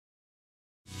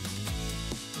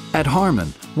At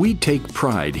Harman, we take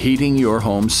pride heating your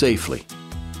home safely.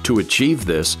 To achieve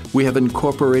this, we have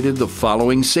incorporated the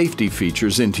following safety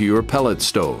features into your pellet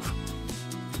stove.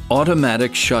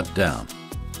 Automatic shutdown.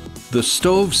 The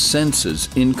stove senses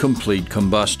incomplete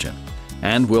combustion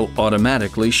and will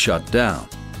automatically shut down.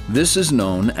 This is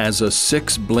known as a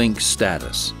 6-blink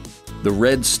status. The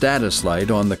red status light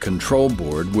on the control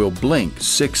board will blink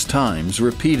 6 times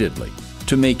repeatedly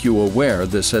to make you aware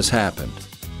this has happened.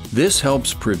 This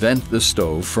helps prevent the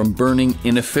stove from burning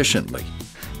inefficiently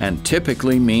and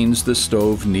typically means the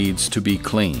stove needs to be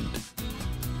cleaned.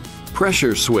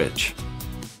 Pressure switch.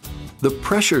 The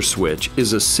pressure switch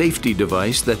is a safety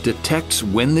device that detects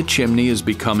when the chimney is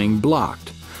becoming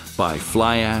blocked by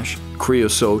fly ash,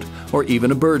 creosote, or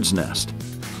even a bird's nest,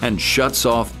 and shuts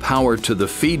off power to the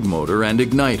feed motor and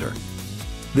igniter.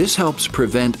 This helps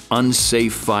prevent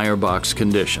unsafe firebox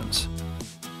conditions.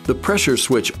 The pressure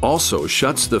switch also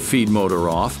shuts the feed motor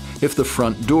off if the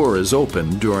front door is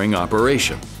open during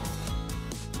operation.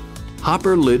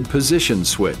 Hopper lid position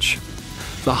switch.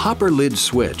 The hopper lid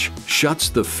switch shuts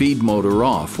the feed motor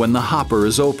off when the hopper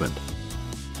is opened.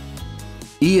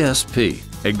 ESP,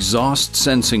 exhaust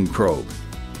sensing probe.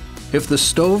 If the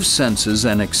stove senses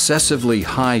an excessively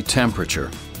high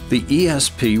temperature, the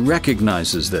ESP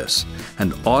recognizes this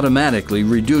and automatically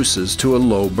reduces to a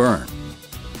low burn.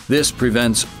 This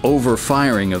prevents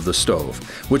overfiring of the stove,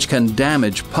 which can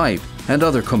damage pipe and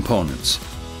other components.